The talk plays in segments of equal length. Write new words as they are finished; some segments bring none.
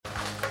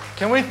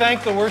Can we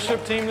thank the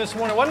worship team this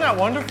morning? Wasn't that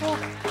wonderful?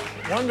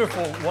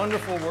 Wonderful,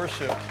 wonderful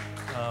worship.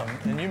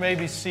 And you may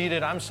be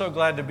seated. I'm so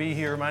glad to be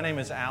here. My name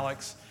is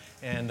Alex,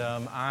 and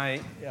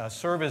I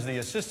serve as the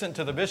assistant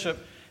to the bishop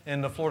in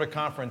the Florida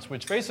Conference,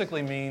 which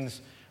basically means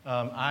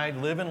I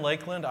live in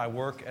Lakeland. I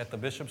work at the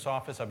bishop's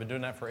office. I've been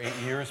doing that for 8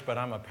 years, but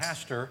I'm a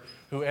pastor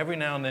who every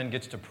now and then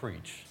gets to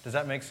preach. Does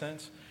that make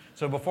sense?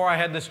 So before I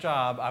had this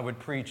job, I would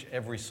preach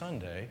every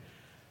Sunday.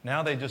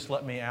 Now they just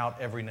let me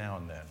out every now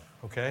and then,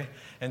 okay?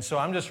 And so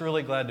I'm just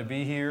really glad to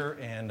be here,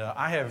 and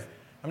I'm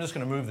just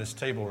going to move this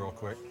table real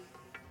quick.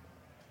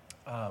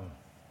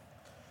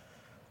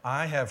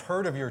 I have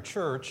heard of your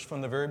church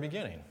from the very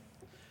beginning.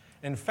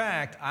 In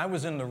fact, I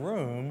was in the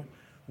room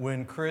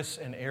when Chris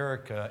and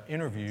Erica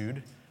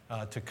interviewed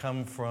to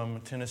come from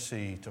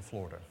Tennessee to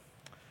Florida.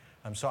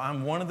 So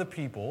I'm one of the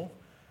people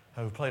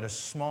who played a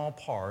small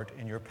part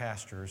in your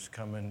pastors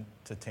coming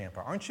to Tampa.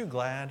 Aren't you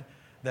glad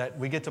that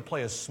we get to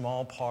play a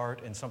small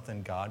part in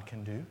something God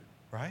can do,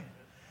 right?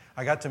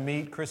 I got to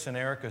meet Chris and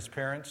Erica's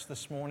parents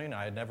this morning.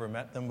 I had never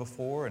met them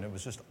before, and it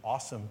was just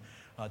awesome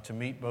to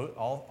meet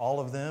all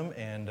of them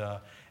and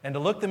to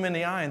look them in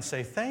the eye and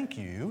say thank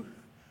you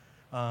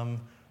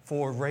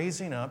for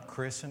raising up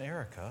Chris and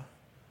Erica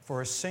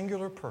for a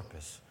singular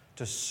purpose,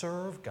 to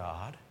serve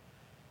God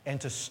and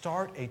to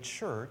start a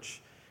church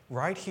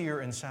right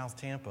here in South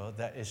Tampa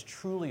that is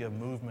truly a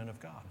movement of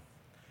God.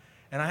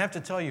 And I have to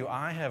tell you,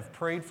 I have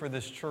prayed for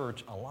this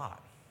church a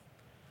lot.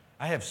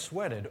 I have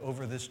sweated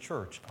over this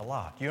church a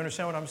lot. You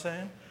understand what I'm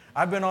saying?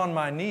 I've been on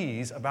my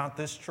knees about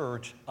this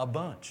church a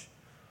bunch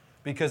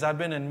because I've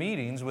been in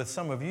meetings with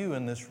some of you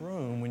in this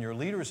room when your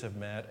leaders have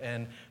met,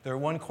 and their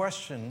one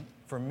question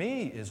for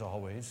me is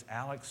always,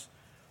 Alex,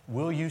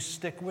 will you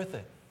stick with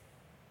it?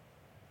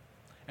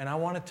 And I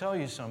want to tell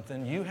you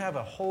something. You have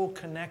a whole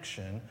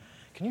connection.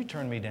 Can you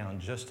turn me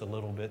down just a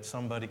little bit,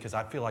 somebody? Because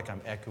I feel like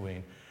I'm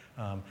echoing.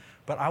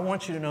 But I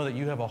want you to know that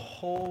you have a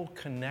whole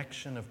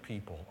connection of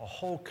people, a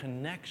whole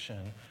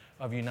connection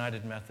of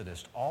United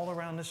Methodists all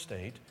around the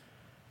state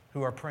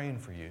who are praying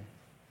for you.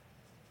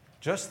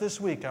 Just this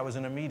week, I was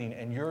in a meeting,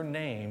 and your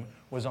name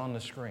was on the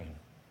screen.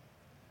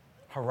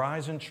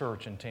 Horizon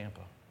Church in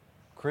Tampa,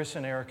 Chris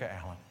and Erica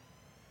Allen.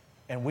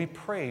 And we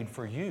prayed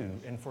for you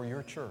and for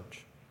your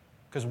church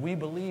because we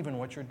believe in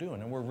what you're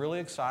doing. And we're really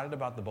excited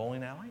about the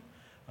bowling alley,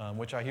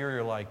 which I hear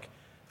you're like,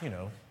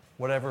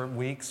 whatever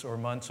weeks or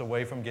months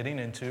away from getting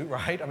into,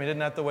 right? I mean, isn't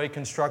that the way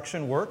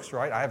construction works,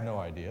 right? I have no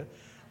idea.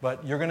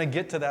 But you're going to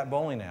get to that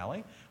bowling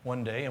alley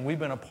one day, and we've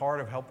been a part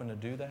of helping to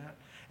do that.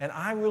 And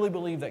I really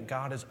believe that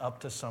God is up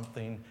to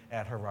something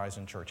at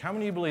Horizon Church. How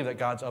many of you believe that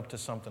God's up to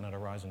something at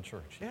Horizon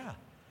Church? Yeah.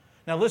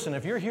 Now listen,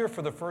 if you're here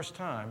for the first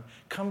time,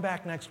 come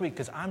back next week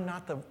because I'm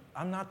not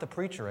the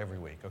preacher every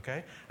week,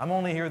 okay? I'm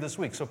only here this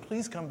week. So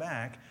please come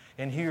back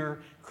and hear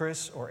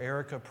Chris or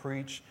Erica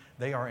preach.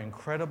 They are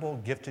incredible,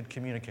 gifted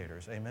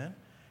communicators, amen?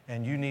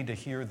 And you need to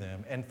hear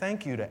them. And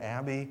thank you to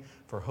Abby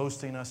for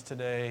hosting us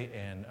today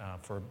and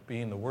for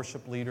being the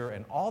worship leader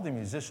and all the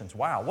musicians.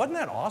 Wow, wasn't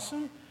that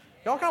awesome?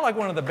 Y'all got like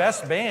one of the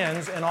best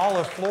bands in all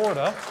of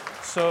Florida.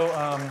 So,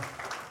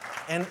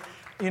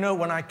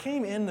 when I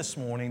came in this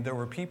morning, there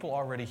were people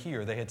already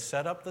here. They had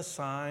set up the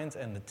signs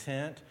and the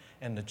tent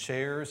and the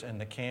chairs and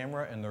the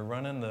camera, and they're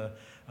running the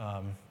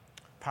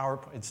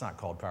PowerPoint. It's not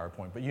called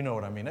PowerPoint, but you know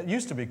what I mean. It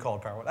used to be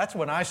called PowerPoint. That's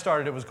when I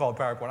started, it was called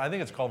PowerPoint. I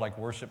think it's called like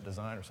worship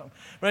design or something.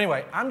 But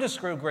anyway, I'm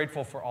just real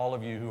grateful for all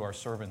of you who are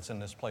servants in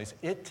this place.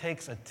 It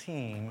takes a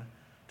team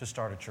to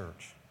start a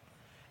church.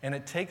 And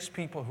it takes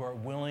people who are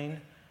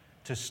willing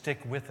to stick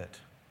with it,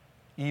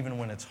 even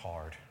when it's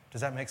hard.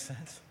 Does that make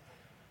sense?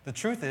 The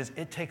truth is,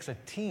 it takes a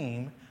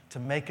team to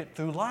make it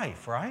through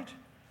life, right?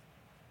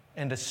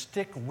 And to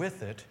stick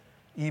with it,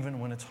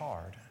 even when it's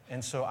hard.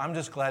 And so I'm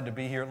just glad to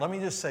be here. Let me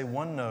just say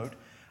one note.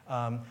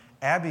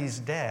 Abby's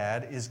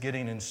dad is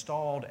getting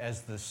installed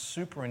as the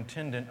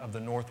superintendent of the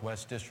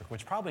Northwest District,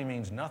 which probably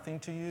means nothing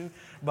to you,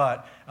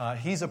 but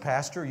he's a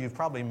pastor. You've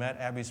probably met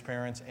Abby's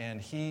parents,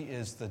 and he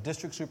is the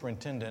district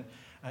superintendent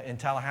in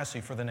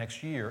Tallahassee for the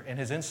next year, and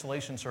his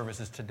installation service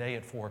is today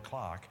at 4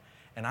 o'clock,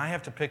 and I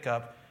have to pick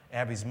up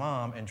Abby's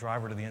mom and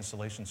drive her to the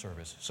installation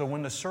service. So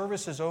when the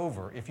service is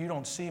over, if you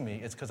don't see me,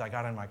 it's because I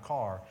got in my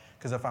car,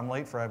 because if I'm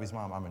late for Abby's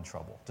mom, I'm in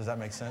trouble. Does that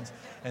make sense?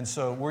 And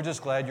so we're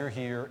just glad you're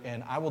here,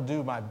 and I will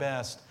do my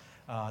best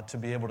to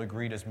be able to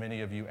greet as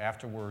many of you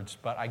afterwards.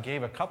 But I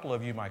gave a couple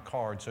of you my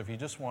card, so if you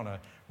just want to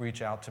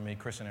reach out to me,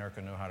 Chris and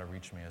Erica know how to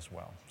reach me as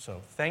well. So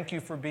thank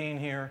you for being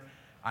here.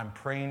 I'm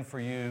praying for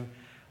you.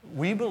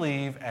 We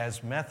believe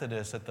as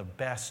Methodists that the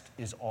best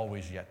is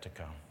always yet to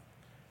come.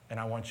 And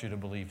I want you to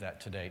believe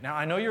that today. Now,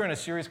 I know you're in a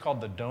series called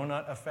The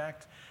Donut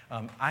Effect.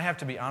 I have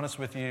to be honest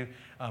with you.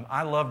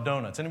 I love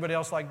donuts. Anybody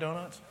else like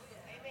donuts?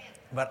 Amen.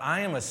 But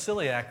I am a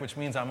celiac, which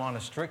means I'm on a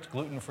strict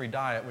gluten-free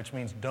diet, which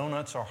means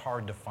donuts are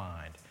hard to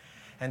find.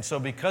 And so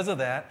because of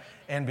that,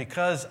 and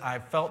because I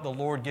felt the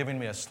Lord giving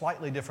me a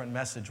slightly different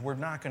message, we're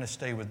not going to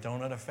stay with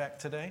Donut Effect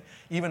today.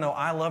 Even though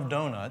I love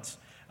donuts,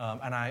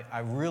 And I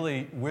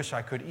really wish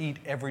I could eat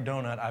every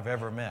donut I've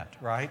ever met,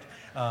 right?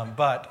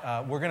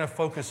 But we're going to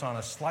focus on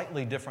a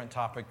slightly different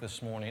topic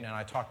this morning, and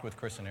I talked with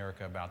Chris and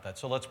Erica about that.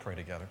 So let's pray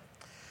together.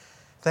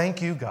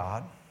 Thank you,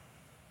 God,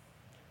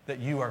 that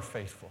you are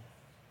faithful,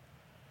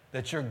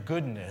 that your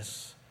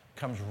goodness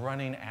comes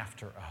running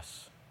after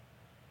us.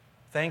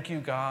 Thank you,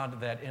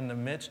 God, that in the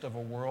midst of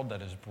a world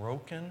that is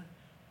broken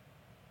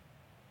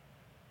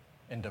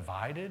and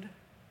divided,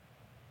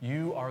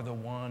 you are the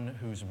one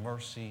whose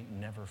mercy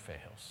never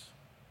fails.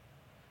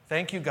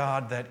 Thank you,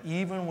 God, that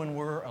even when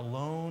we're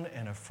alone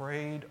and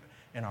afraid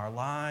in our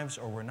lives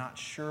or we're not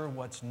sure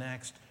what's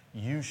next,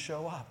 you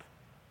show up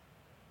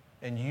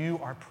and you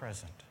are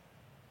present.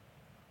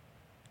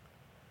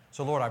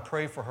 So, Lord, I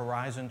pray for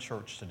Horizon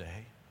Church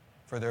today,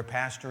 for their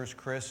pastors,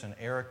 Chris and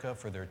Erica,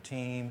 for their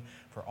team,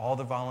 for all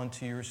the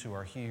volunteers who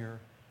are here.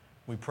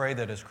 We pray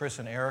that as Chris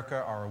and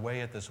Erica are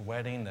away at this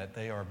wedding, that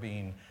they are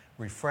being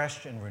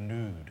refreshed and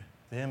renewed,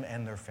 them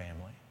and their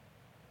family.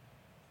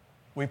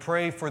 We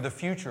pray for the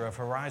future of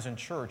Horizon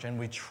Church, and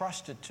we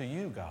trust it to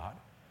you, God,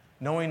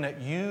 knowing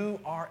that you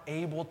are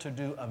able to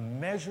do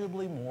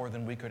immeasurably more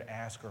than we could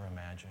ask or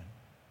imagine.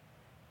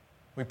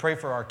 We pray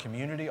for our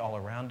community all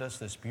around us,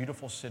 this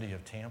beautiful city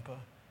of Tampa,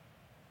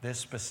 this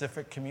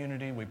specific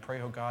community. We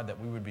pray, oh God, that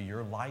we would be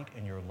your light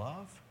and your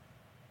love.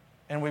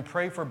 And we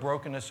pray for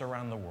brokenness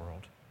around the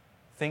world,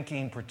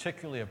 thinking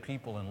particularly of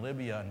people in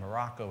Libya and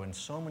Morocco and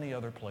so many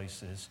other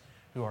places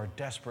who are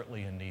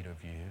desperately in need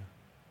of you.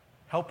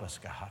 Help us,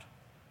 God.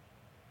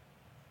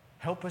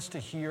 Help us to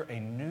hear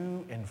a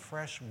new and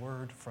fresh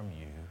word from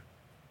you.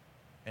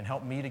 And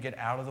help me to get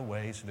out of the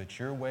way so that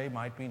your way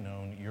might be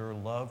known, your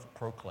love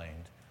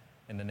proclaimed.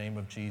 In the name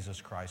of Jesus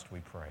Christ we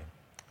pray.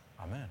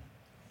 Amen.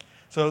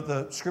 So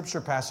the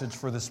scripture passage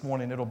for this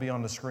morning, it'll be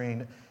on the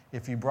screen.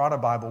 If you brought a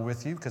Bible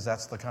with you, because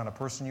that's the kind of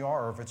person you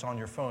are, or if it's on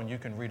your phone, you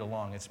can read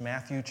along. It's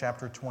Matthew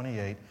chapter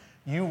 28.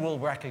 You will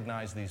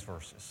recognize these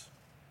verses,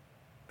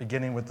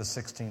 beginning with the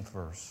 16th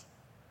verse.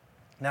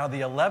 Now the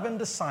 11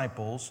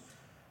 disciples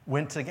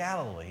went to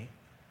Galilee,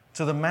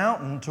 to the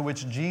mountain to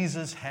which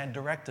Jesus had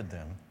directed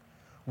them.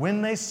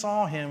 When they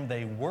saw him,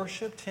 they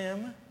worshiped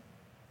him,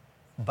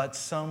 but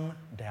some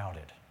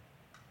doubted.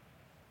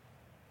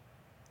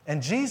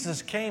 And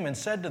Jesus came and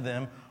said to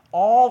them,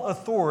 all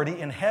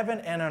authority in heaven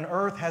and on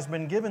earth has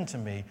been given to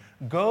me.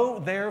 Go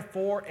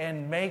therefore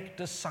and make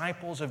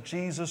disciples of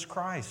Jesus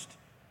Christ,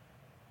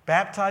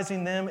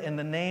 baptizing them in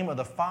the name of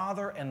the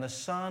Father and the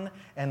Son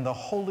and the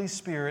Holy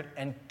Spirit,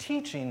 and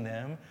teaching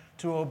them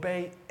to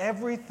obey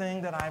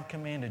everything that I've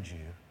commanded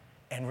you.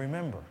 And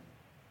remember,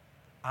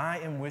 I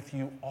am with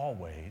you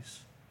always,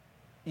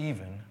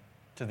 even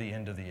to the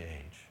end of the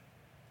age.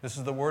 This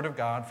is the word of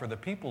God for the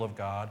people of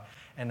God.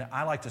 And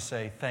I like to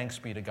say, thanks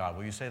be to God.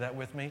 Will you say that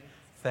with me?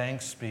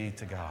 Thanks be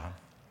to God.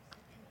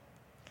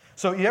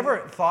 So you ever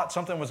thought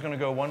something was going to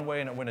go one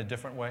way and it went a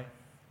different way?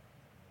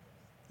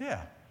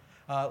 Yeah.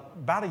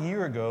 About a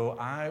year ago,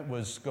 I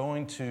was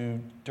going to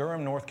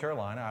Durham, North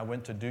Carolina. I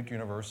went to Duke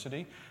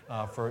University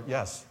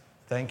yes,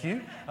 thank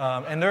you.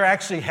 And they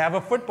actually have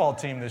a football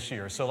team this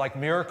year. So like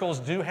miracles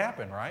do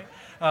happen, right?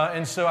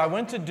 And so I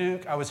went to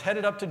Duke. I was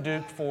headed up to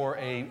Duke for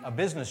a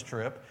business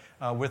trip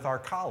with our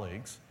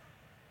colleagues.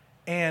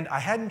 And I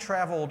hadn't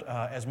traveled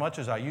as much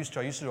as I used to.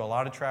 I used to do a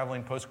lot of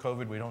traveling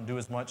post-COVID. We don't do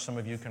as much. Some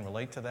of you can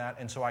relate to that.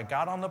 And so I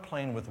got on the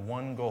plane with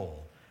one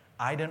goal.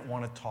 I didn't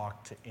want to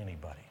talk to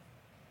anybody.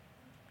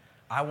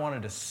 I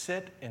wanted to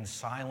sit in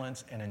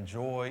silence and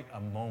enjoy a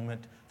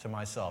moment to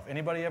myself.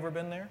 Anybody ever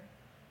been there?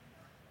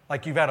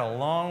 Like you've had a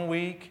long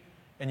week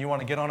and you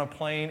want to get on a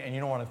plane and you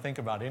don't want to think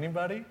about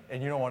anybody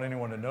and you don't want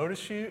anyone to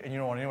notice you and you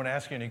don't want anyone to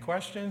ask you any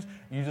questions.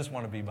 You just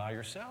want to be by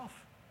yourself.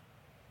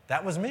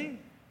 That was me.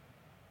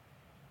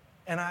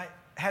 And I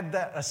had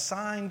that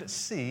assigned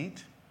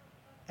seat,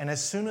 and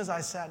as soon as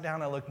I sat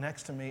down, I looked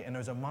next to me, and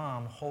there's a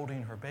mom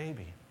holding her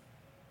baby.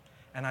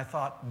 And I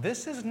thought,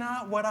 this is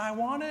not what I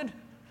wanted.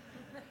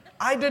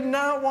 I did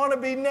not want to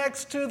be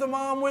next to the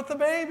mom with the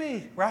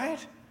baby,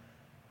 right?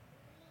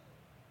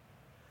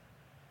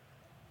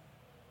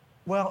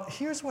 Well,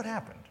 here's what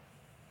happened.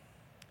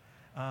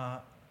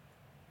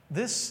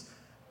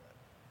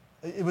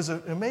 It was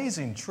an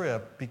amazing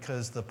trip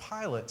because the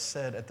pilot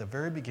said at the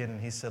very beginning,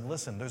 he said,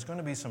 listen, there's going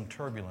to be some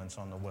turbulence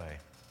on the way.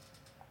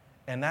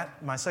 And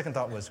my second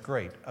thought was,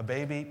 great, a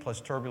baby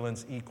plus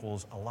turbulence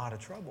equals a lot of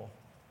trouble.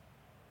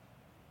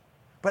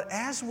 But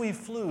as we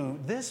flew,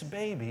 this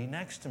baby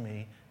next to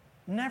me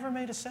never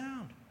made a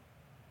sound.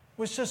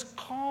 Was just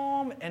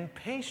calm and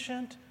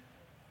patient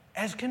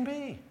as can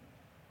be.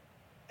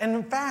 And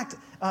in fact,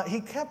 he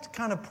kept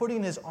kind of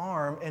putting his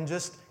arm and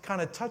just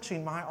kind of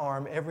touching my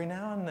arm every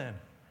now and then.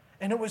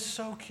 And it was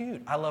so cute.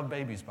 I love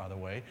babies, by the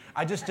way.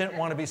 I just didn't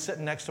want to be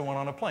sitting next to one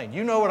on a plane.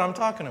 You know what I'm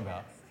talking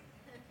about.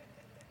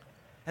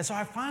 And so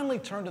I finally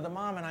turned to the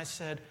mom and I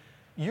said,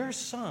 your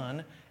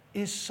son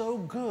is so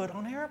good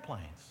on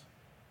airplanes.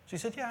 She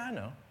said, yeah, I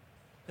know.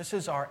 This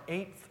is our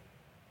 8th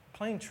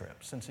plane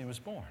trip since he was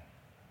born.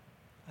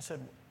 I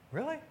said,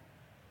 really?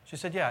 She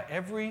said, yeah,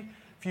 every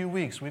few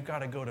weeks we've got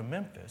to go to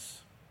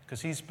Memphis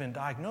because he's been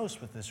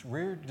diagnosed with this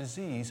rare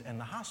disease, and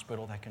the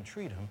hospital that can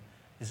treat him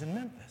is in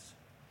Memphis.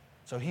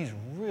 So he's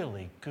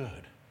really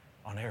good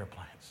on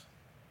airplanes.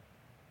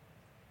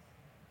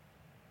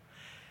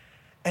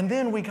 And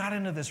then we got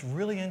into this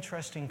really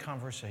interesting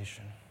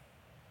conversation.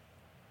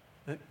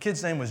 The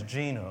kid's name was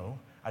Gino.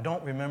 I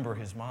don't remember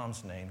his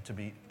mom's name, to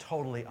be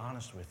totally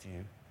honest with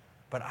you,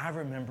 but I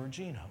remember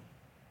Gino.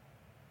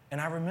 And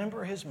I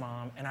remember his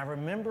mom, and I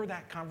remember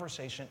that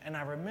conversation, and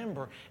I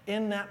remember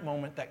in that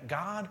moment that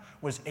God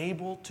was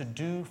able to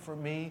do for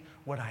me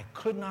what I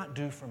could not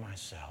do for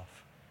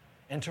myself.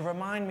 And to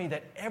remind me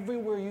that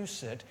everywhere you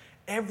sit,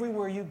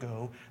 everywhere you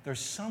go, there's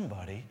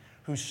somebody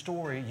whose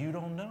story you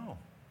don't know.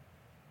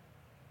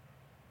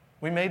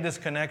 We made this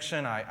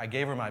connection. I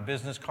gave her my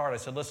business card. I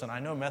said, listen, I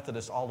know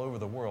Methodists all over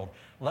the world.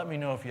 Let me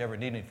know if you ever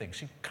need anything.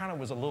 She kind of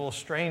was a little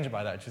strange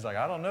by that. She's like,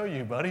 I don't know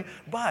you, buddy.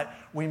 But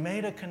we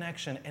made a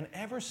connection, and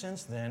ever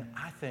since then,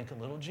 I think a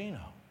little Gino.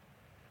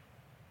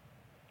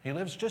 He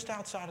lives just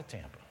outside of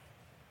Tampa.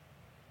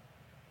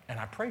 And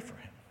I pray for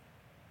him.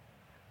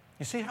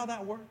 You see how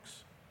that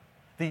works?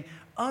 The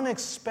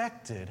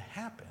unexpected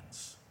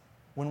happens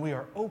when we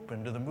are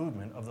open to the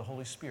movement of the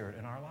Holy Spirit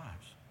in our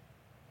lives.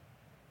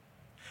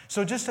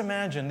 So just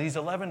imagine these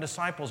 11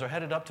 disciples are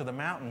headed up to the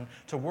mountain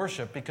to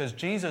worship because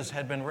Jesus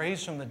had been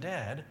raised from the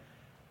dead,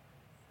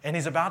 and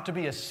he's about to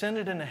be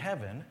ascended into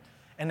heaven,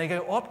 and they go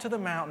up to the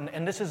mountain,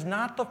 and this is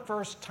not the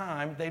first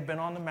time they've been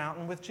on the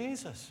mountain with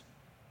Jesus.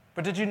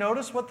 But did you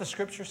notice what the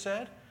scripture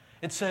said?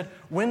 It said,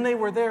 when they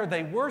were there,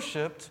 they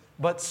worshiped,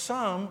 but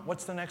some,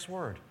 what's the next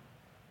word?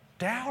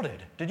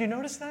 Doubted. Did you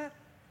notice that?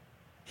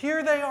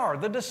 Here they are,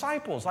 the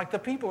disciples, like the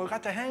people who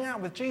got to hang out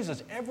with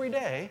Jesus every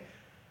day,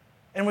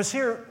 and was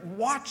here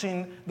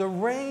watching the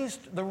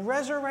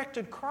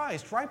resurrected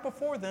Christ right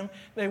before them.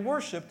 They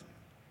worshiped,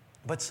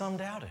 but some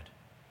doubted.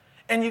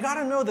 And you got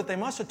to know that they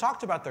must have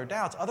talked about their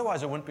doubts,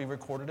 otherwise it wouldn't be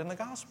recorded in the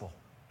gospel.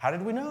 How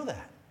did we know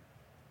that?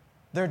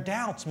 Their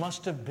doubts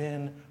must have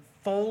been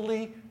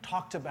fully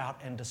talked about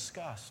and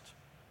discussed.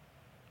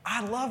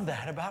 I love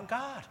that about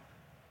God.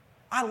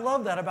 I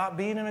love that about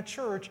being in a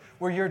church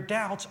where your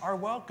doubts are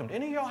welcomed.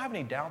 Any of y'all have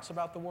any doubts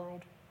about the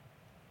world?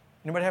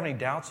 Anybody have any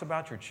doubts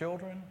about your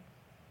children?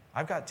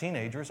 I've got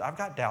teenagers. I've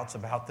got doubts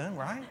about them,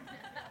 right?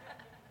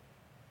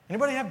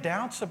 Anybody have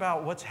doubts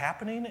about what's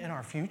happening in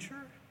our future?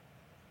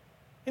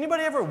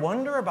 Anybody ever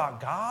wonder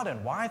about God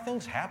and why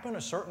things happen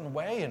a certain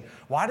way and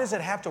why does it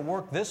have to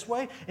work this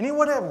way?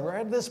 Anyone ever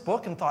read this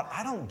book and thought,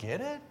 I don't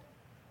get it?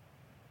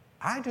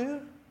 I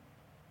do.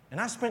 And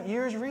I spent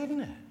years reading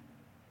it.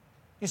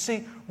 You see,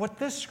 what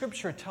this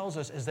scripture tells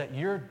us is that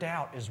your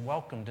doubt is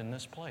welcomed in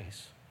this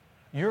place.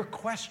 Your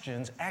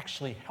questions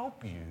actually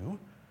help you,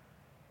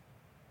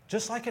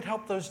 just like it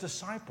helped those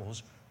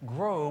disciples,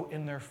 grow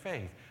in their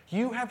faith.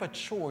 You have a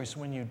choice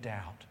when you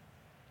doubt,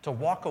 to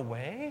walk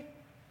away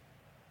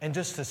and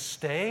just to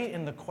stay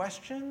in the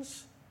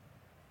questions,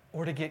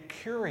 or to get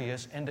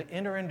curious and to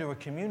enter into a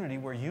community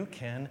where you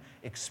can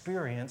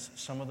experience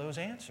some of those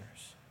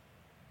answers.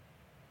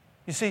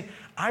 You see,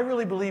 I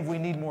really believe we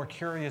need more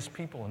curious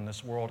people in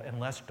this world and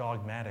less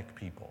dogmatic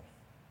people.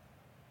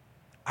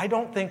 I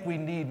don't think we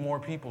need more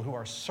people who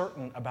are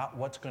certain about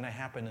what's going to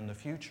happen in the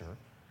future.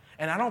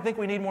 And I don't think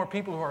we need more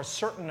people who are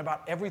certain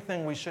about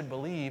everything we should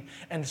believe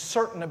and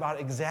certain about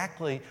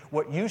exactly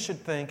what you should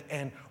think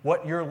and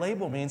what your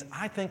label means.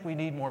 I think we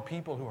need more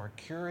people who are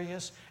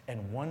curious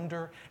and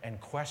wonder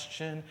and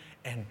question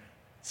and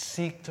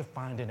seek to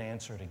find an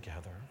answer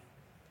together.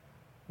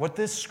 What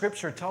this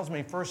scripture tells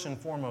me first and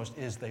foremost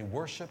is they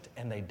worshiped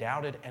and they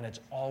doubted, and it's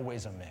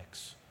always a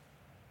mix.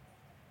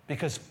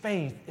 Because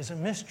faith is a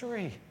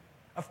mystery.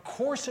 Of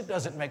course it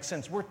doesn't make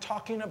sense. We're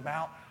talking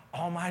about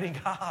Almighty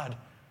God.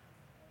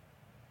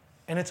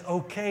 And it's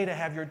okay to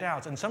have your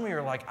doubts. And some of you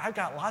are like, I've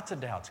got lots of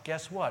doubts.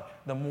 Guess what?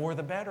 The more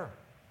the better.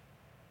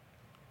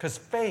 Because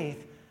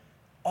faith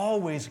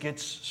always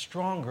gets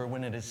stronger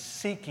when it is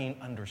seeking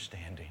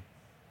understanding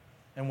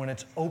and when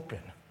it's open.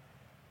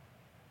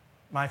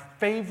 My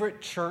favorite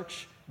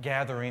church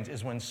gatherings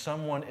is when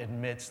someone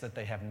admits that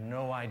they have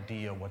no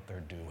idea what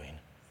they're doing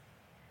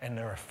and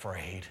they're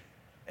afraid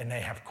and they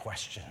have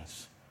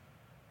questions.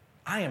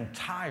 I am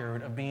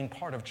tired of being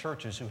part of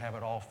churches who have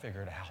it all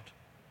figured out,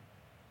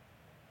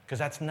 because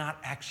that's not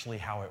actually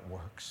how it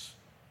works.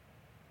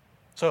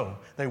 So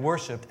they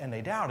worshiped and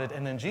they doubted,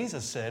 and then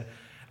Jesus said,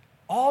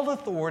 all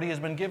authority has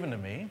been given to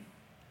me.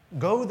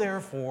 Go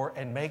therefore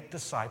and make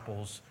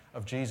disciples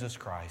of Jesus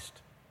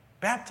Christ,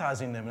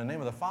 baptizing them in the name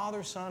of the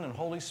Father, Son, and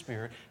Holy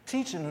Spirit,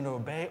 teaching them to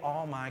obey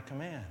all my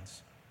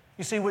commands.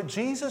 You see, what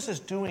Jesus is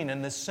doing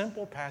in this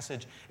simple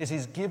passage is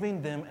he's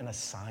giving them an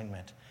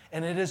assignment,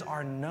 and it is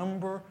our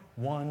number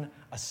one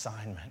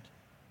assignment.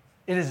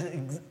 It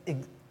is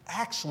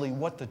actually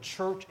what the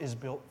church is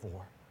built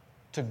for,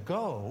 to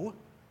go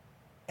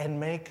and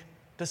make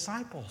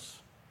disciples,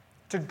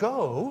 to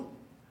go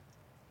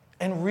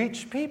and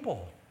reach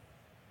people.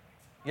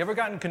 You ever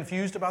gotten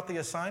confused about the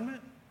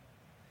assignment?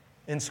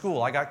 In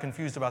school, I got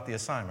confused about the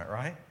assignment,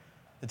 right?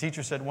 The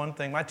teacher said one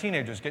thing. My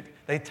teenagers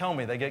they tell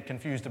me they get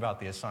confused about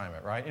the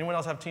assignment, right? Anyone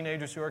else have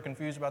teenagers who are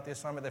confused about the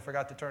assignment? They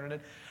forgot to turn it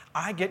in?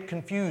 I get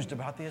confused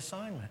about the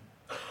assignment.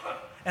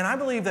 And I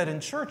believe that in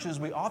churches,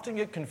 we often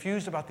get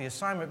confused about the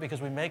assignment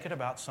because we make it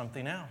about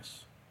something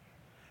else.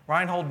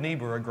 Reinhold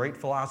Niebuhr, a great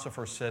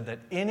philosopher, said that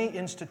any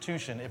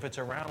institution, if it's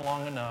around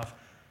long enough,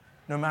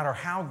 no matter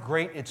how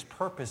great its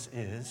purpose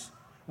is,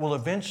 will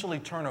eventually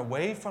turn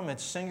away from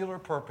its singular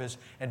purpose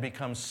and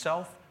become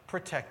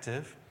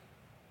self-protective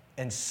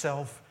and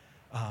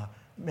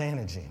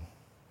self-managing.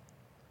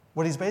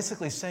 What he's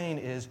basically saying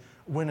is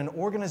when an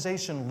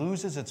organization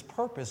loses its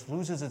purpose,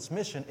 loses its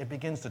mission, it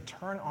begins to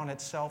turn on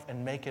itself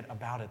and make it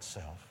about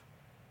itself.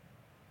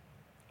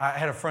 I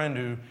had a friend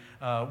who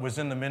was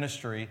in the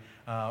ministry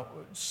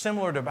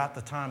similar to about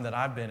the time that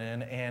I've been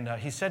in, and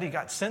he said he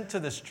got sent to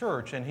this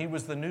church, and he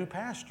was the new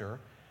pastor,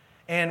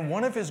 and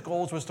one of his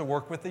goals was to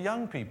work with the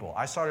young people.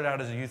 I started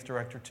out as a youth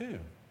director too.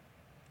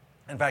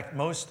 In fact,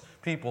 most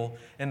people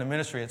in the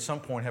ministry at some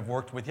point have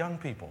worked with young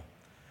people.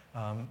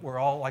 We're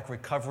all like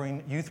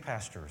recovering youth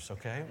pastors,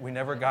 okay? We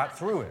never got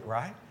through it,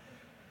 right?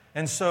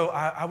 And so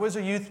I was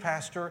a youth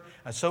pastor,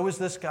 so was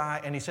this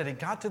guy, and he said he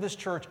got to this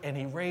church and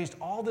he raised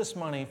all this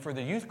money for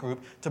the youth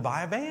group to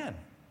buy a van.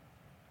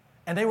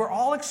 And they were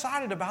all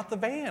excited about the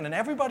van, and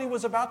everybody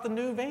was about the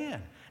new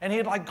van. And he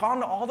had like gone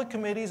to all the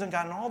committees and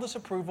gotten all this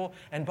approval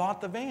and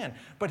bought the van.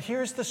 But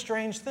here's the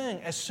strange thing.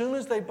 As soon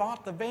as they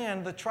bought the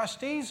van, the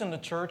trustees in the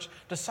church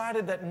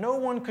decided that no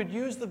one could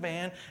use the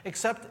van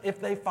except if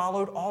they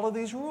followed all of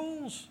these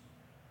rules.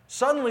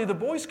 Suddenly, the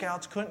Boy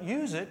Scouts couldn't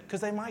use it because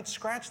they might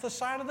scratch the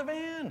side of the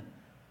van.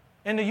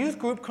 And the youth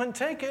group couldn't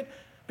take it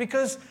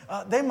because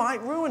they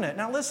might ruin it.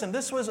 Now listen,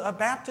 this was a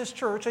Baptist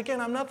church. Again,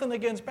 I'm nothing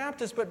against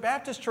Baptists, but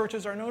Baptist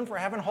churches are known for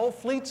having whole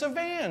fleets of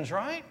vans,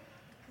 right?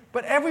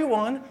 But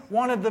everyone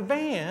wanted the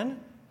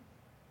van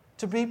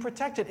to be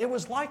protected. It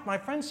was like my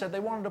friend said, they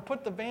wanted to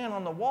put the van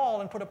on the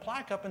wall and put a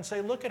plaque up and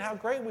say, look at how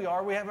great we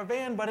are, we have a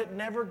van, but it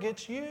never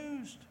gets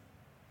used.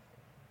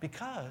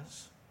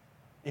 Because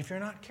if you're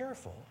not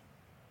careful,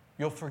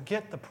 you'll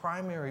forget the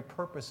primary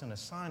purpose and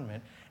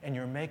assignment, and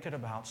you'll make it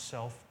about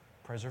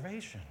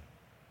self-preservation.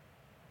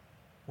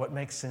 What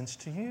makes sense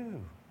to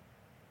you?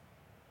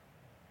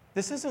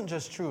 This isn't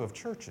just true of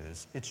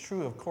churches, it's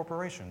true of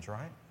corporations,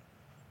 right?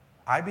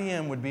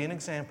 IBM would be an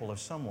example of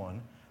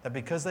someone that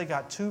because they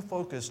got too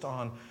focused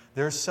on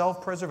their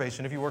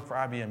self-preservation, if you work for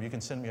IBM, you can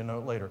send me a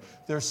note later,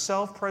 their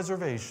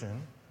self-preservation,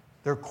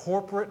 their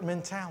corporate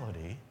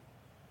mentality,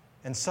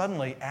 and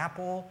suddenly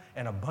Apple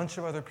and a bunch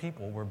of other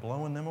people were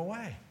blowing them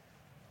away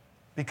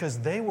because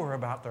they were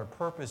about their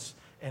purpose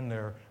and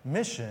their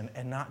mission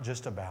and not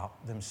just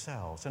about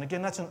themselves. And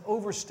again, that's an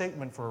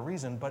overstatement for a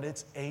reason, but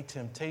it's a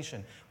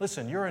temptation.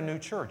 Listen, you're a new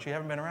church. You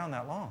haven't been around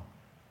that long.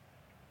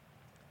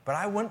 But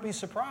I wouldn't be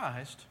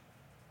surprised.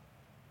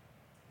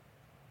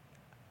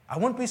 I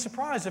wouldn't be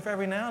surprised if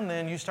every now and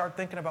then you start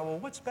thinking about, well,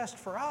 what's best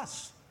for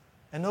us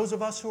and those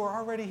of us who are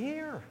already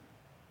here?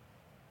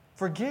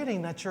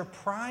 Forgetting that your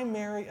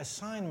primary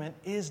assignment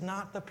is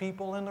not the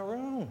people in the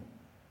room.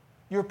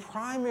 Your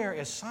primary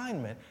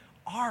assignment,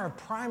 our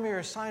primary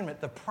assignment,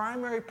 the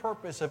primary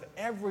purpose of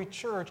every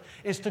church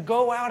is to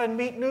go out and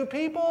meet new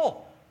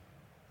people.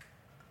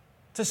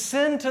 To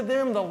send to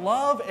them the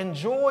love and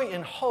joy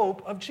and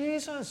hope of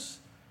Jesus.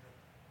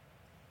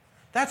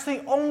 That's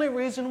the only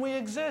reason we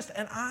exist.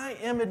 And I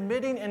am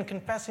admitting and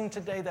confessing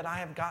today that I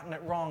have gotten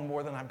it wrong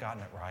more than I've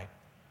gotten it right.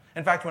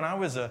 In fact, when I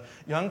was a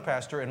young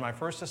pastor in my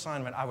first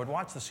assignment, I would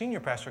watch the senior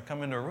pastor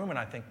come into a room and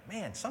I'd think,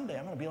 man, someday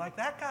I'm going to be like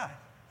that guy.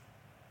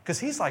 Because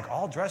he's like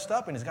all dressed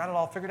up and he's got it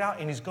all figured out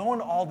and he's going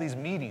to all these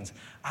meetings.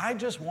 I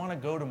just want to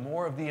go to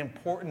more of the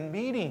important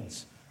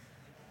meetings.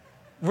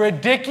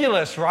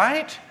 Ridiculous,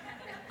 right?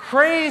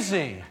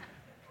 Crazy.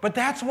 But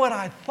that's what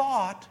I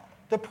thought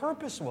the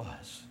purpose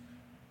was.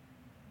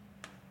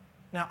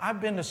 Now,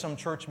 I've been to some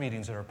church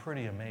meetings that are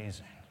pretty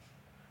amazing.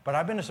 But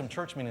I've been to some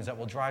church meetings that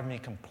will drive me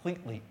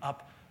completely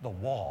up the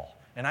wall.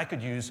 And I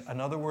could use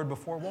another word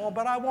before wall,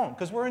 but I won't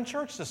because we're in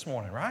church this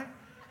morning, right?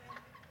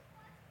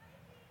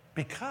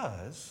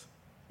 Because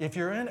if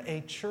you're in a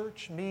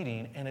church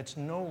meeting and it's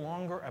no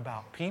longer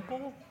about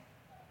people,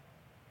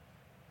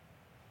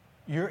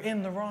 you're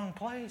in the wrong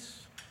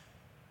place.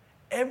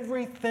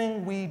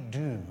 Everything we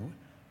do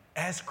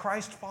as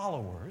Christ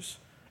followers,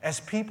 as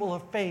people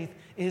of faith,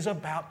 is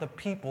about the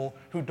people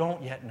who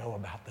don't yet know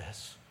about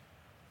this.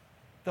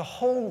 The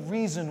whole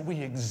reason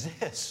we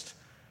exist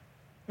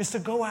is to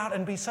go out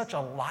and be such a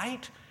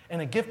light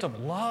and a gift of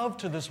love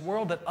to this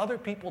world that other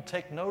people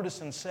take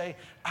notice and say,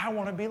 I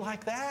want to be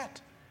like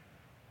that.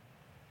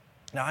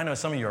 Now, I know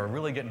some of you are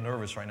really getting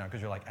nervous right now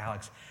because you're like,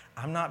 Alex,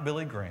 I'm not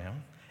Billy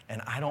Graham,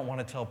 and I don't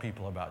want to tell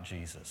people about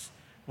Jesus.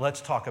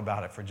 Let's talk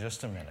about it for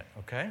just a minute,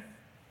 okay?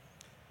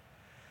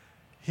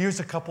 Here's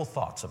a couple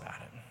thoughts about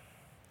it.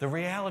 The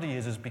reality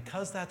is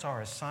because that's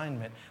our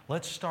assignment,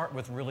 let's start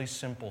with really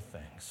simple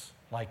things,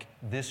 like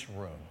this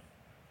room.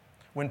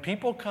 When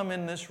people come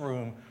in this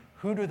room,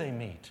 who do they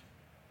meet?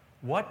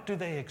 What do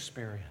they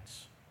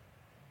experience?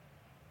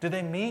 Do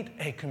they meet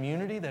a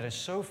community that is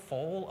so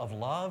full of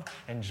love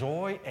and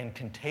joy and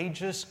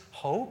contagious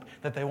hope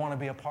that they want to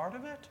be a part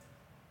of it?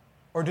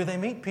 Or do they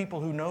meet people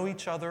who know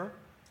each other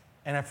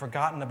and have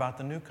forgotten about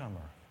the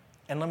newcomer?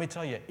 And let me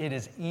tell you, it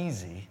is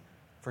easy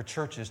for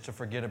churches to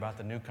forget about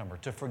the newcomer,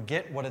 to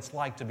forget what it's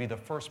like to be the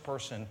first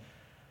person,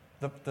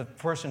 the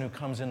person who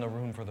comes in the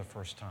room for the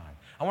first time.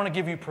 I want to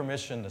give you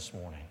permission this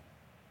morning.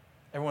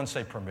 Everyone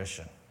say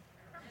permission.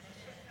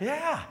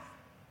 Yeah.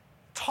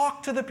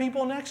 Talk to the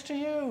people next to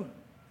you.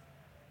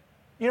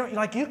 You know,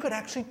 like you could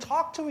actually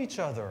talk to each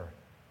other.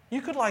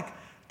 You could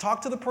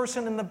talk to the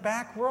person in the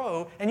back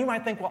row, and you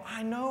might think, well,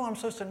 I know I'm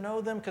supposed to know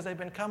them because they've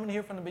been coming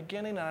here from the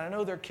beginning, and I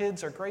know their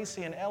kids are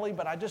Gracie and Ellie,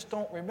 but I just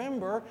don't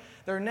remember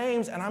their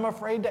names, and I'm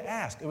afraid to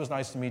ask. It was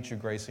nice to meet you,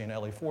 Gracie and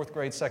Ellie. 4th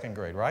grade, 2nd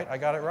grade, right? I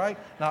got it right?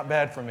 Not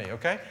bad for me,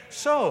 okay?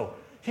 So,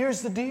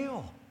 here's the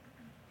deal.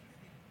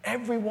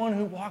 Everyone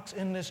who walks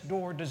in this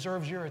door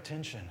deserves your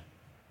attention,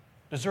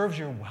 deserves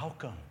your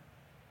welcome.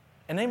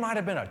 And they might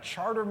have been a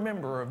charter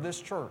member of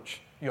this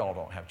church. You all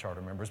don't have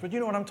charter members, but you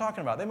know what I'm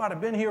talking about. They might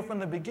have been here from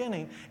the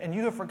beginning, and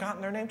you have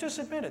forgotten their name. Just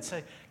admit it.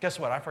 Say, guess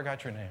what? I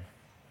forgot your name.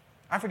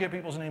 I forget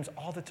people's names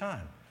all the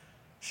time.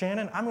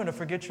 Shannon, I'm going to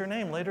forget your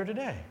name later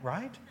today,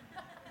 right?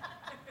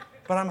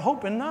 But I'm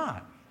hoping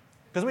not,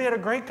 because we had a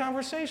great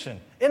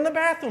conversation. In the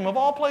bathroom, of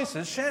all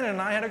places, Shannon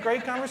and I had a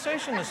great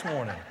conversation this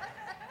morning.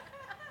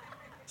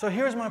 So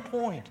here's my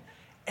point.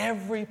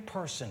 Every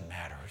person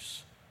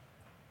matters.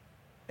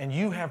 And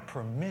you have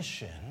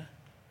permission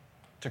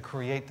to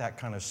create that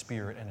kind of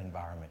spirit and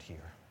environment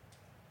here,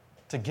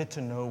 to get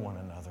to know one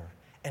another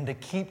and to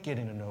keep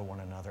getting to know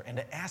one another and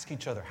to ask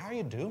each other, how are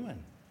you doing?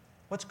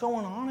 What's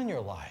going on in your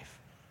life?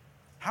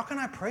 How can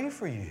I pray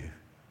for you?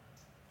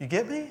 You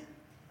get me?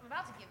 I'm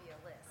about to give you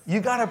a list. You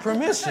got a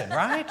permission,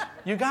 right?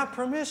 You got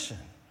permission.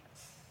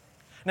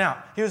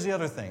 Now, here's the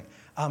other thing.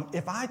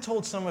 If I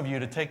told some of you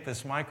to take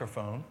this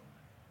microphone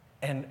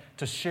and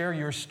to share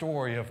your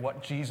story of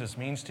what Jesus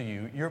means to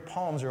you, your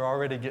palms are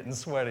already getting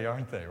sweaty,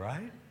 aren't they,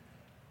 right?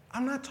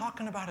 I'm not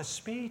talking about a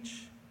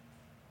speech.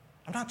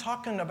 I'm not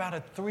talking about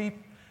a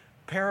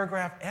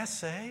 3-paragraph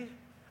essay.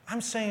 I'm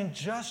saying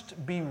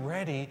just be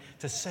ready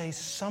to say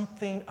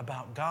something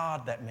about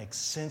God that makes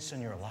sense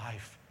in your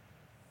life.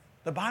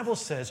 The Bible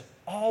says,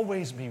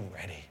 always be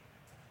ready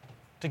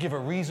to give a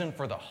reason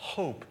for the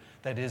hope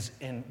that is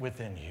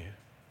within you.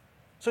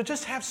 So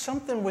just have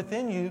something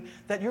within you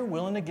that you're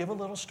willing to give a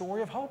little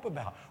story of hope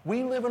about.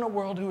 We live in a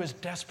world who is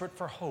desperate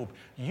for hope.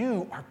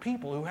 You are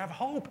people who have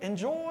hope and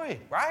joy,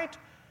 right?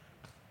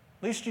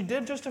 At least you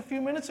did just a few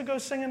minutes ago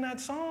singing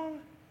that song.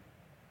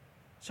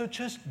 So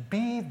just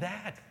be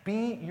that.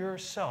 Be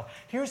yourself.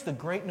 Here's the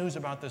great news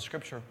about this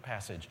scripture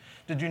passage.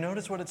 Did you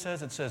notice what it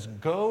says? It says,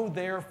 go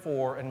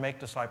therefore and make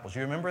disciples.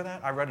 You remember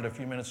that? I read it a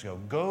few minutes ago.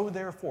 Go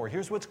therefore.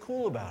 Here's what's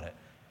cool about it.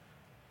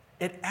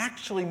 It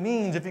actually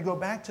means, if you go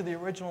back to the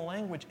original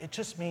language, it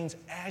just means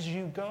as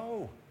you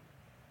go.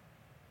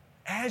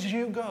 As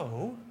you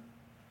go,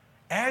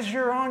 as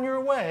you're on your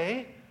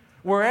way,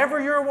 wherever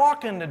you're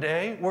walking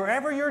today,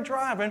 wherever you're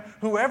driving,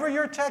 whoever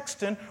you're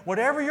texting,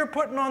 whatever you're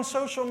putting on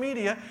social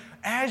media,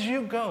 as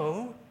you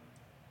go,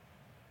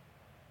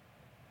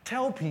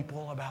 tell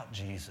people about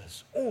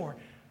Jesus. Or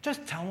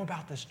just tell them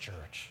about this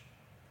church.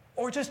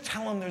 Or just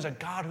tell them there's a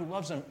God who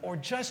loves them. Or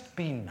just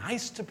be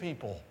nice to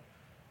people.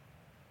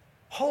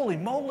 Holy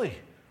moly,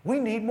 we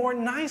need more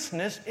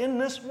niceness in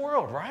this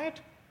world, right?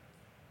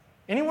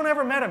 Anyone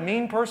ever met a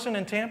mean person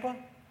in Tampa?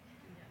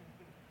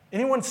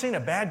 Anyone seen a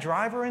bad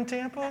driver in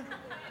Tampa?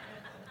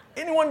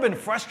 Anyone been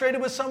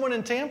frustrated with someone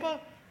in Tampa?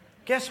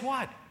 Guess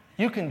what?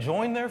 You can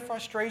join their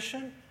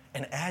frustration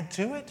and add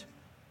to it,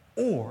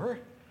 or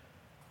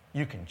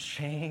you can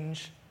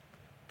change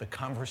the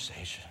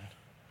conversation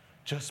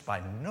just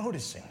by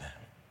noticing them,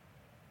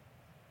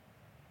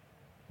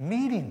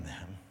 meeting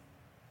them,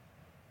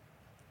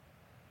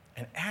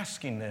 and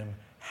asking them,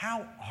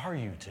 how are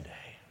you today?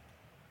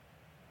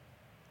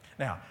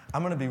 Now,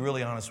 I'm going to be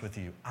really honest with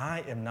you.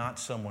 I am not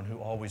someone who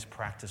always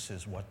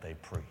practices what they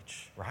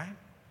preach, right?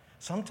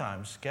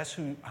 Sometimes, guess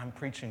who I'm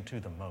preaching to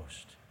the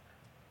most?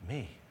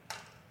 Me.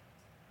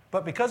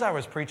 But because I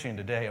was preaching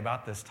today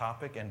about this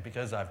topic and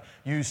because I've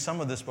used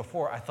some of this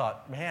before, I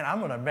thought, man, I'm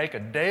going to make a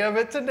day of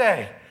it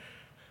today.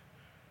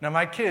 Now,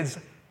 my kids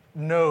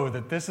know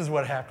that this is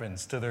what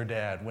happens to their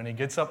dad. When he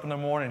gets up in the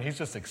morning, he's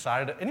just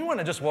excited. Anyone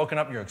that just woken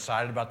up, you're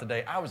excited about the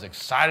day? I was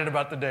excited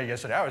about the day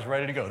yesterday. I was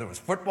ready to go. There was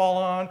football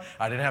on.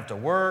 I didn't have to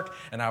work,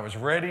 and I was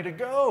ready to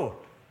go.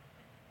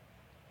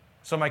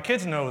 So my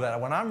kids know that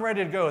when I'm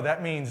ready to go,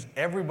 that means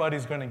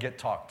everybody's going to get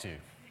talked to.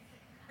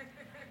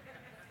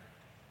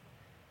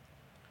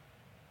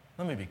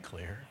 Let me be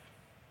clear.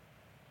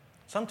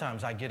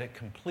 Sometimes I get it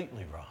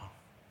completely wrong.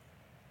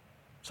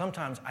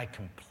 Sometimes I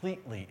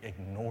completely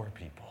ignore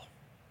people.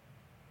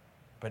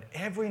 But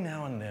every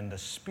now and then, the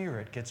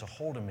Spirit gets a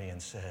hold of me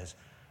and says,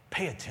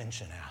 pay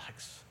attention,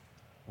 Alex.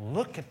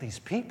 Look at these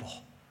people.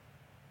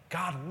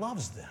 God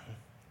loves them.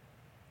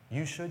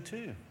 You should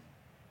too.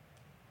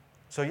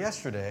 So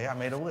yesterday, I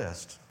made a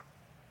list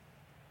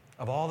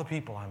of all the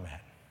people I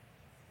met.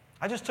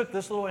 I just took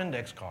this little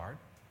index card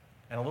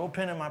and a little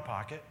pen in my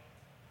pocket,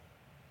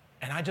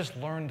 and I just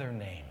learned their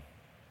name.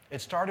 It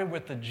started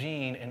with the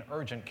Jean in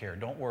urgent care.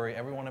 Don't worry,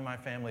 everyone in my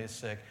family is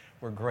sick.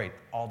 We're great.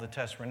 All the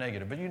tests were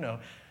negative. But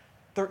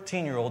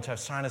 13-year-olds have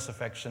sinus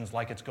infections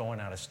like it's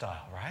going out of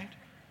style, right?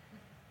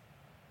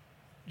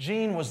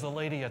 Jean was the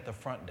lady at the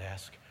front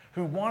desk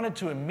who wanted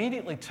to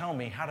immediately tell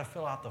me how to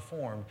fill out the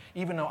form,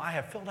 even though I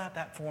have filled out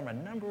that form a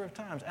number of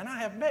times. And I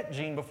have met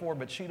Jean before,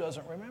 but she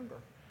doesn't remember.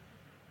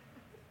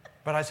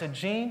 But I said,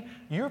 Jean,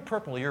 your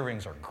purple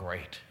earrings are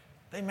great.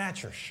 They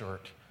match your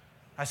shirt.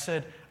 I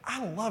said,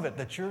 I love it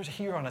that you're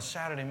here on a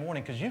Saturday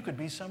morning because you could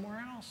be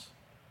somewhere else.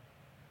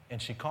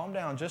 And she calmed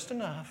down just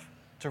enough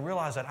to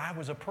realize that I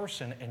was a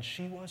person and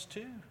she was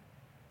too.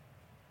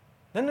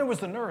 Then there was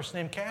the nurse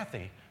named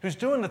Kathy who's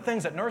doing the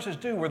things that nurses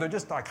do where they're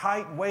just like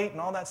height, weight,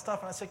 and all that stuff.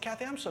 And I said,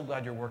 Kathy, I'm so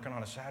glad you're working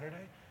on a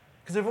Saturday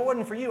because if it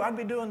wasn't for you, I'd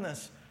be doing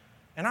this.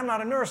 And I'm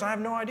not a nurse. I have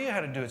no idea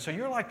how to do it. So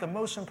you're like the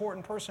most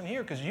important person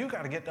here because you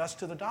got to get us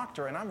to the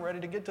doctor. And I'm ready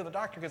to get to the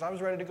doctor because I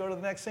was ready to go to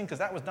the next thing because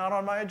that was not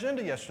on my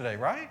agenda yesterday,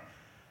 right?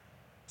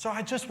 So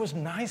I just was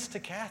nice to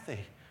Kathy,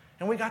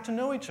 and we got to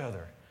know each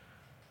other.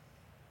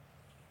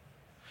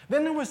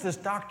 Then there was this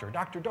doctor,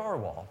 Dr.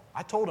 Darwall.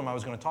 I told him I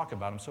was going to talk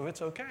about him, so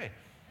it's okay.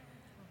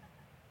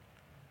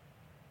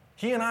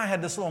 He and I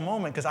had this little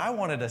moment because I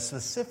wanted a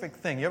specific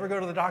thing. You ever go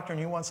to the doctor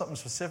and you want something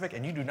specific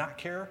and you do not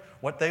care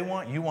what they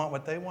want, you want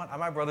what they want?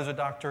 My brother's a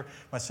doctor,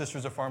 my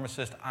sister's a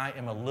pharmacist. I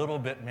am a little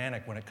bit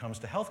manic when it comes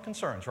to health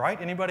concerns, right?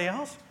 Anybody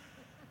else?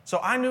 So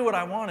I knew what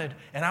I wanted,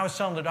 and I was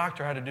telling the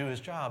doctor how to do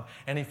his job.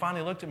 And he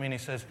finally looked at me and he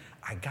says,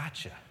 I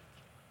got you.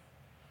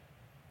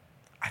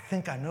 I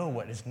think I know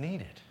what is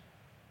needed.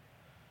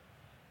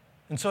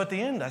 And so at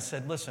the end I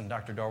said, listen,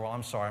 Dr. Darwell,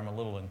 I'm sorry I'm a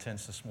little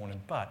intense this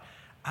morning, but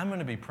I'm going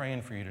to be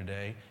praying for you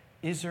today.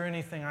 Is there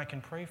anything I can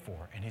pray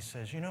for? And he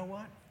says, you know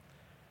what?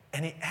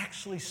 And he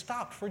actually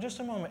stopped for just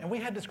a moment, and we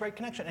had this great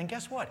connection. And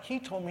guess what? He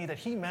told me that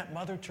he met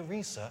Mother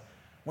Teresa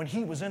when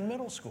he was in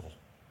middle school.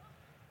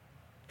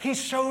 He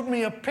showed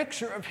me a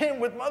picture of him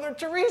with Mother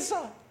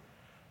Teresa.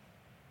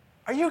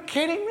 Are you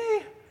kidding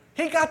me?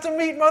 He got to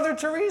meet Mother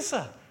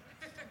Teresa.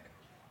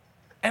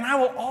 And I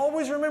will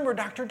always remember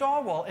Dr.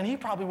 Darwell, and he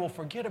probably will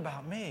forget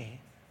about me,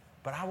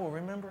 but I will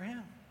remember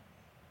him.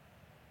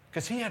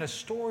 Because he had a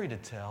story to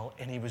tell,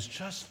 and he was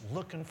just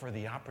looking for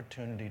the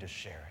opportunity to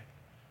share it.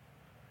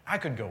 I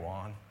could go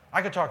on.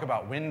 I could talk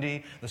about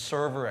Wendy, the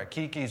server at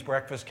Kiki's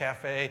Breakfast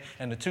Cafe,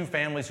 and the two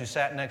families who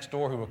sat next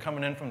door who were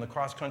coming in from the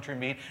cross-country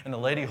meet, and the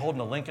lady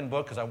holding a Lincoln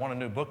book because I want a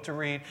new book to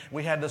read.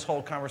 We had this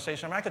whole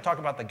conversation. I could talk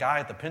about the guy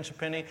at the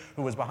Pinch-A-Penny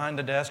who was behind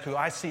the desk, who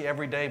I see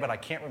every day, but I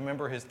can't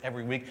remember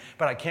every week,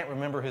 but I can't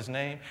remember his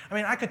name.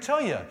 I could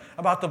tell you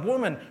about the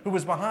woman who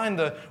was behind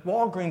the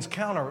Walgreens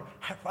counter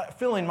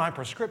filling my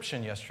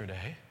prescription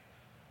yesterday.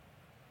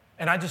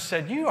 And I just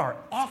said, you are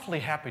awfully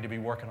happy to be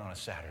working on a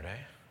Saturday.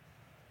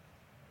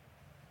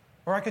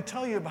 Or I could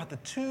tell you about the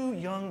two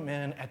young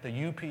men at the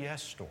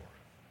UPS store,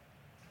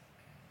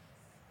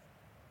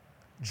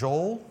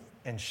 Joel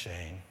and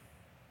Shane,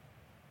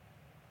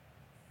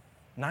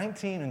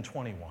 19 and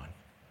 21,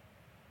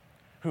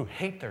 who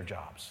hate their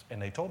jobs,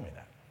 and they told me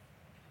that.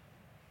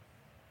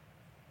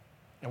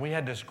 And we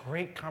had this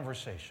great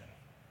conversation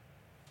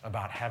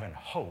about having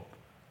hope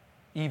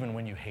even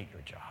when you hate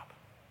your job.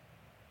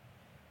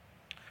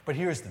 But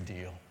here's the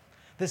deal.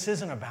 This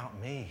isn't about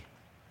me.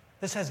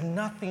 This has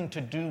nothing to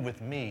do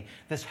with me.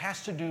 This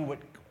has to do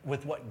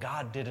with what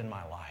God did in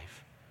my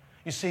life.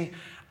 You see,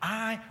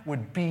 I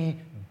would be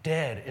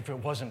dead if it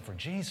wasn't for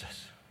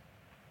Jesus.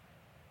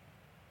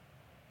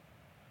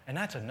 And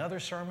that's another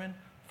sermon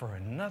for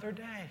another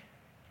day.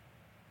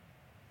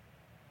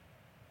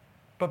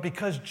 But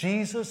because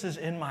Jesus is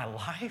in my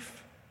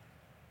life,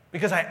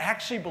 because I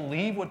actually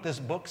believe what this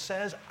book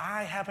says,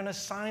 I have an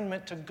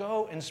assignment to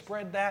go and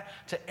spread that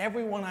to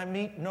everyone I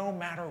meet, no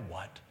matter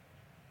what.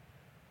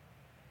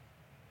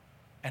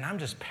 And I'm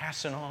just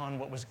passing on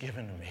what was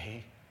given to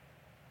me.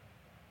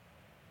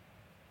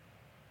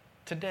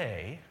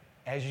 Today,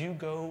 as you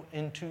go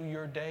into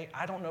your day,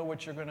 I don't know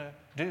what you're going to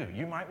do.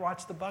 You might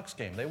watch the Bucs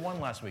game. They won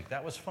last week.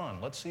 That was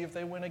fun. Let's see if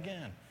they win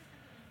again.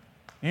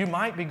 You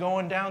might be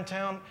going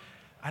downtown.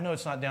 I know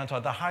it's not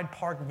downtown, the Hyde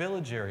Park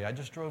Village area. I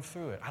just drove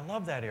through it. I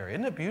love that area.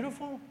 Isn't it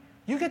beautiful?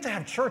 You get to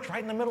have church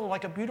right in the middle of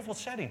like a beautiful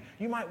setting.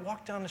 You might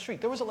walk down the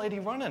street. There was a lady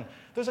running.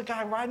 There's a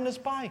guy riding his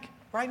bike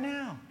right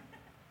now.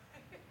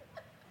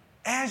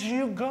 As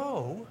you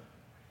go,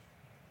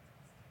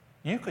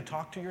 you could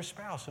talk to your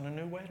spouse in a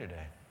new way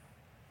today.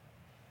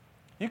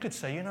 You could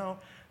say,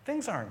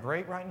 things aren't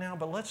great right now,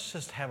 but let's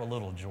just have a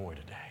little joy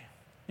today.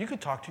 You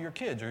could talk to your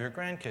kids or your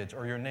grandkids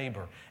or your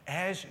neighbor.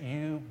 As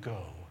you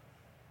go,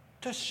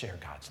 just share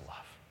God's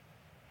love.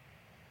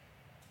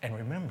 And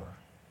remember,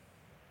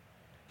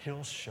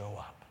 He'll show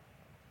up.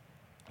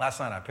 Last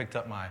night I picked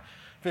up my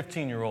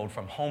 15-year-old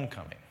from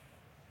homecoming.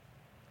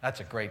 That's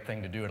a great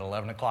thing to do at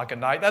 11 o'clock at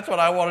night. That's what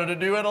I wanted to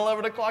do at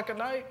 11 o'clock at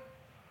night.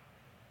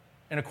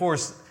 And of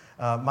course,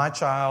 my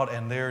child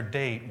and their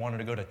date wanted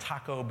to go to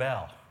Taco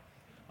Bell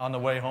on the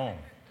way home.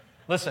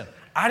 Listen,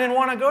 I didn't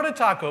want to go to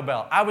Taco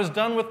Bell. I was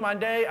done with my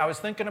day. I was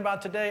thinking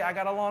about today. I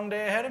got a long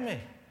day ahead of me.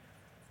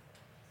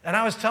 And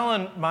I was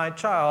telling my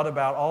child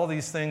about all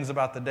these things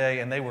about the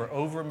day, and they were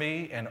over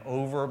me and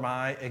over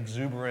my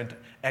exuberant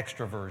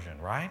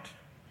extroversion, right?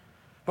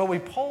 But we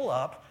pull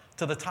up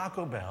to the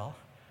Taco Bell,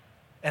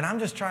 and I'm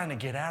just trying to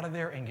get out of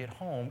there and get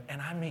home,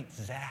 and I meet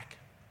Zach.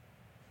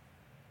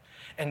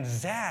 And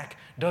Zach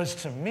does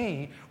to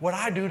me what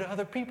I do to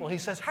other people. He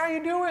says, "How are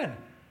you doing?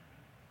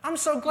 I'm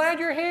so glad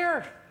you're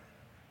here.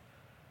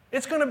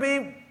 It's going to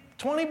be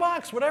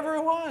 $20, whatever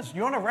it was.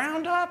 You want to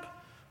round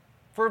up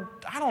for,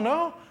 I don't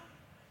know."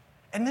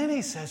 And then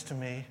he says to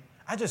me,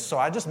 I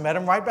just met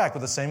him right back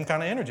with the same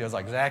kind of energy. I was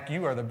like, "Zach,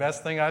 you are the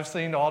best thing I've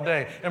seen all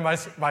day." And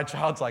my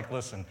child's like,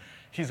 "Listen,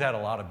 he's had a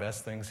lot of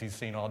best things he's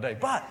seen all day."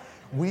 But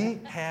we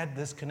had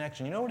this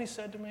connection. You know what he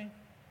said to me?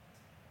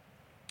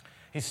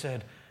 He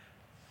said,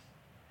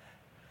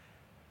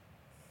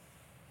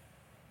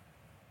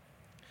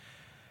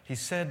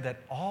 that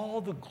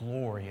all the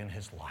glory in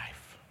his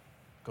life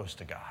goes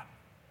to God.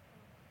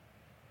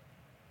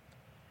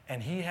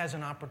 And he has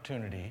an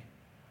opportunity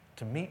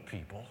to meet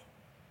people,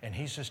 and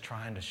he's just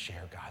trying to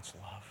share God's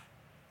love.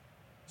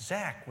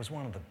 Zach was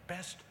one of the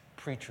best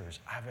preachers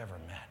I've ever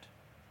met.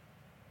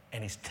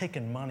 And he's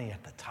taking money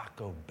at the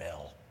Taco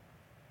Bell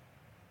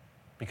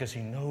because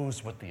he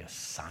knows what the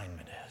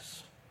assignment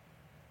is,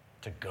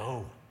 to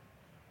go.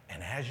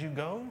 And as you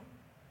go,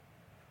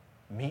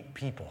 meet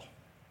people.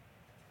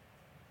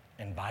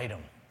 Invite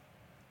them.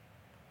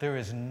 There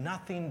is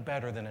nothing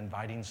better than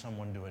inviting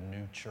someone to a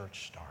new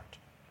church start.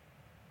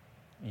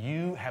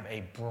 You have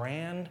a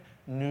brand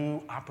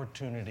new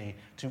opportunity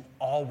to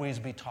always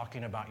be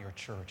talking about your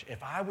church.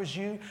 If I was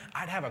you,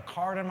 I'd have a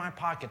card in my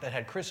pocket that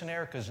had Chris and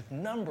Erica's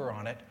number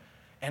on it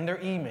and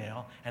their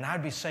email, and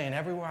I'd be saying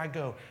everywhere I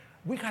go,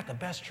 "We got the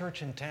best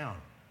church in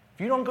town.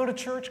 If you don't go to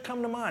church,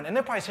 come to mine." And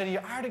they'll probably say to you,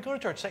 "I already go to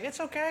church." Say, "It's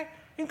okay.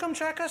 You can come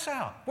check us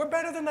out. We're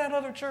better than that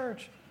other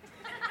church."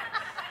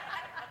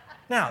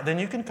 Now, then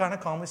you can kind of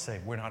calmly say,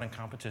 "We're not in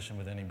competition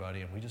with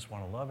anybody, and we just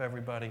want to love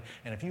everybody.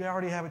 And if you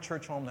already have a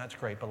church home, that's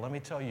great. But let me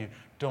tell you,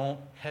 don't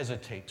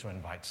hesitate to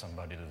invite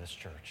somebody to this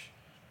church.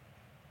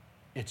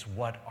 It's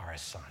what our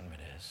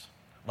assignment is."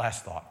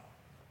 Last thought,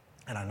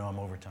 and I know I'm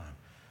over time.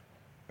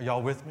 Are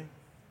y'all with me?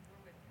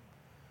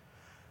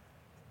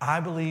 I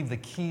believe the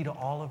key to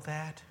all of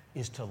that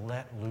is to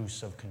let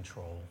loose of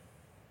control.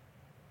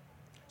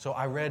 So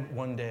I read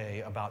one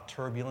day about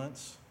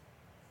turbulence.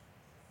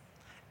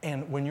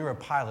 And when you're a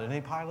pilot,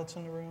 any pilots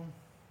in the room?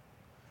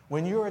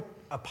 When you're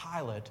a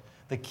pilot,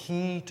 the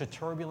key to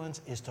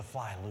turbulence is to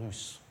fly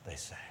loose, they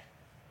say.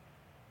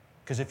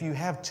 Because if you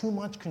have too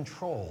much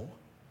control,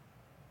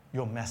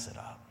 you'll mess it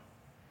up.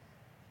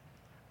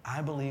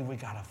 I believe we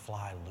got to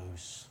fly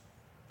loose.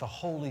 The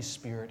Holy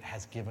Spirit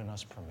has given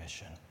us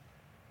permission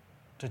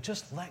to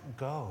just let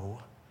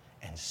go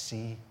and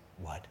see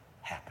what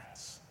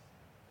happens.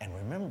 And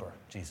remember,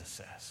 Jesus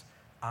says,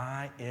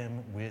 "I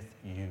am with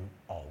you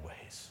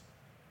always,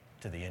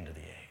 to the end of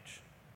the age."